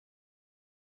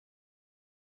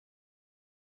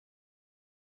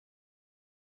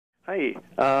Hi.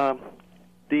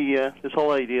 This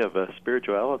whole idea of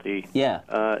spirituality. Yeah.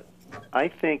 I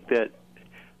think that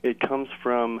it comes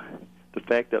from the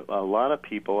fact that a lot of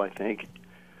people, I think,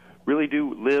 really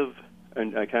do live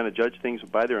and kind of judge things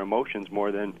by their emotions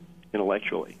more than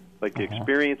intellectually. Like the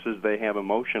experiences they have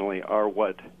emotionally are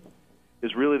what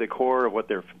is really the core of what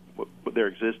their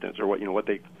existence, or what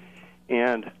they,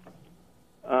 and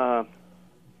how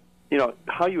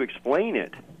you explain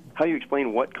it, how you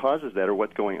explain what causes that or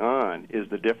what's going on is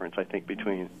the difference, I think,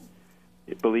 between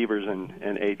believers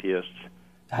and atheists.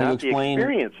 How you explain the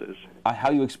experiences?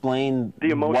 How you explain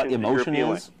the what emotion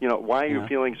is? Why you're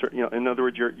feeling certain. In other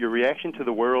words, your reaction to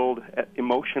the world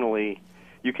emotionally,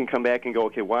 you can come back and go,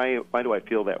 okay, why do I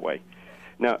feel that way?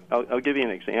 Now, I'll give you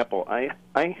an example. I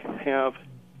have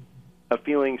a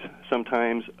feeling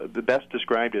sometimes the best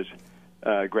described as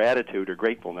gratitude or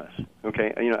gratefulness.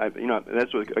 Okay,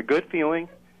 that's a good feeling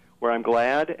where I'm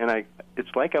glad, and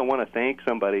it's like I want to thank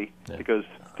somebody because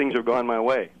things have gone my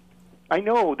way. I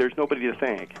know there's nobody to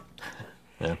thank.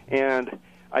 Yeah. And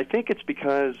I think it's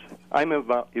because I'm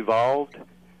evolved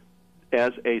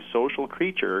as a social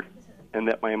creature, and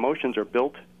that my emotions are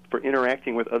built for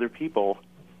interacting with other people,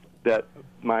 that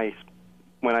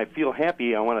when I feel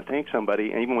happy, I want to thank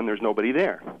somebody, and even when there's nobody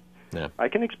there. Yeah. I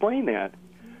can explain that.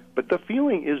 But the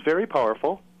feeling is very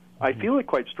powerful. I feel it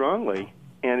quite strongly,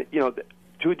 and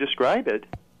to describe it,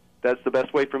 that's the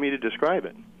best way for me to describe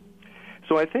it.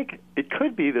 So I think it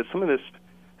could be that some of this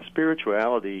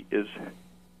spirituality is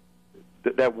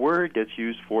that word gets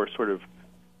used for sort of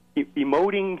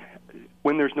emoting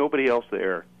when there's nobody else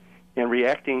there and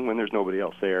reacting when there's nobody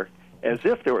else there, as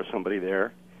if there was somebody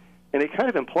there, and it kind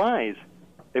of implies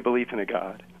a belief in a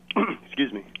God.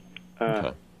 Excuse me.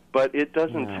 But it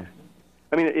doesn't. Yeah.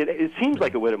 I mean, it seems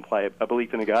like it would imply a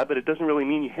belief in a God, but it doesn't really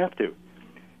mean you have to.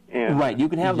 And, right, you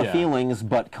can have the feelings,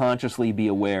 but consciously be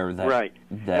aware that... Right,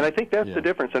 and I think that's the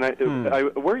difference. And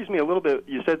it worries me a little bit.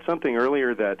 You said something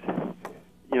earlier that,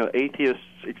 atheists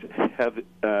have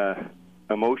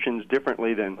emotions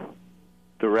differently than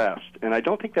the rest. And I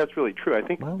don't think that's really true. I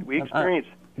think we experience...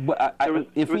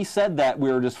 if we said that, we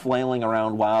were just flailing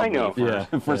around wildly. I know.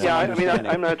 For some understanding.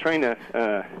 I'm not trying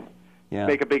to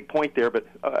make a big point there, but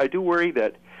I do worry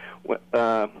that...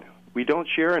 we don't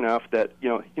share enough that, you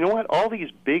know what, all these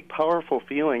big, powerful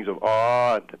feelings of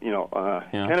awe,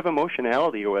 kind of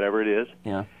emotionality or whatever it is,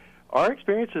 are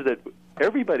experiences that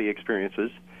everybody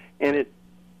experiences, and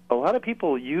a lot of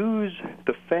people use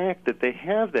the fact that they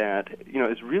have that,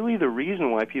 is really the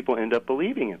reason why people end up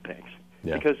believing in things.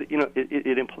 Yeah. Because, if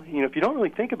you don't really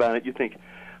think about it, you think,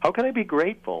 how can I be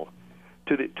grateful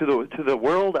to the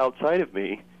world outside of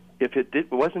me if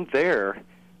it wasn't there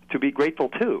to be grateful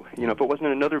to, if it wasn't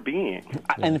another being.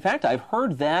 And in fact, I've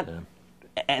heard that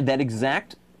that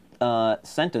exact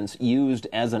sentence used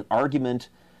as an argument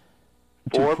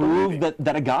to prove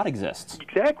that a God exists.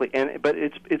 Exactly, but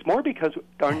it's more because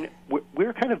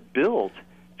we're kind of built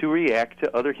to react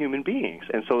to other human beings,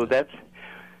 and so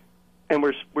and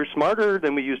we're smarter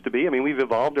than we used to be. I mean, we've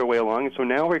evolved our way along, and so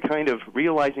now we're kind of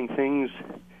realizing things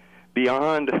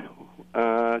beyond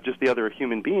just the other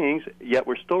human beings, yet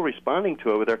we're still responding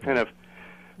to it with our kind of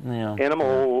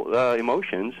animal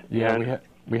emotions. Yeah, and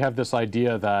we have this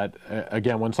idea that,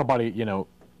 again, when somebody,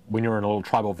 when you're in a little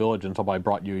tribal village and somebody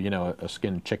brought you, a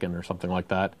skinned chicken or something like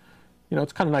that,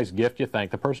 it's kind of a nice gift, you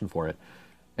thank the person for it.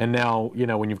 And now,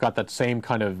 when you've got that same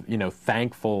kind of,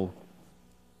 thankful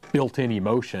built-in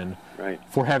emotion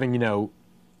for having,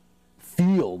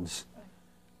 fields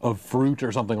of fruit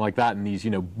or something like that, and these,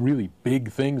 really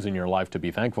big things in your life to be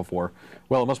thankful for.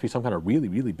 Well, it must be some kind of really,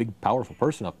 really big, powerful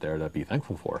person up there to be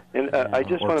thankful for. And I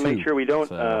just want to make sure we don't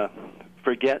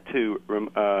forget to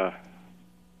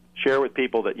share with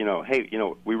people that, hey,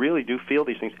 we really do feel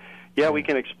these things. Yeah, we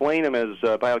can explain them as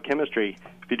biochemistry.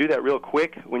 If you do that real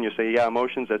quick, when you say,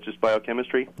 emotions, that's just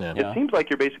biochemistry, it seems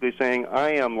like you're basically saying,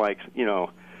 I am like,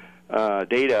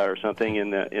 Data or something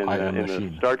in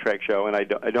the Star Trek show, and I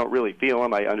don't really feel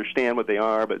them. I understand what they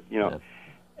are, but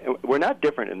we're not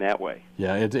different in that way.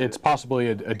 Yeah, it's possibly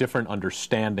a different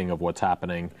understanding of what's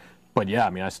happening, but I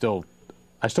mean, I still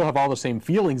have all the same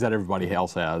feelings that everybody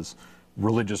else has,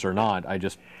 religious or not.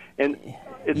 And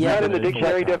it's not in the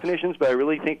dictionary definitions, but I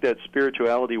really think that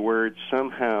spirituality word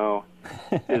somehow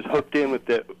is hooked in with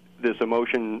this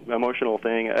emotional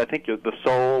thing. I think the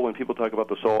soul, when people talk about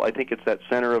the soul, I think it's that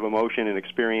center of emotion and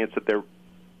experience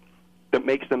that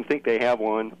makes them think they have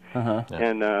one.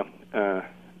 And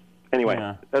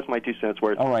anyway, that's my 2 cents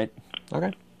worth. All right.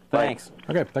 Okay. Thanks.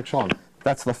 Okay, thanks, Sean.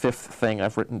 That's the 5th thing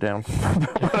I've written down.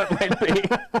 What it might be.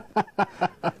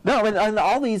 No, and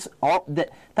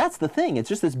that's the thing. It's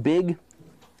just this big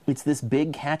It's this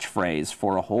big catchphrase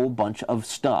for a whole bunch of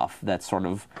stuff that's sort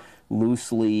of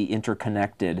loosely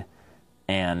interconnected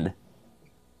and,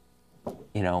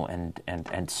 you know,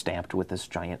 and stamped with this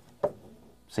giant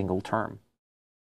single term.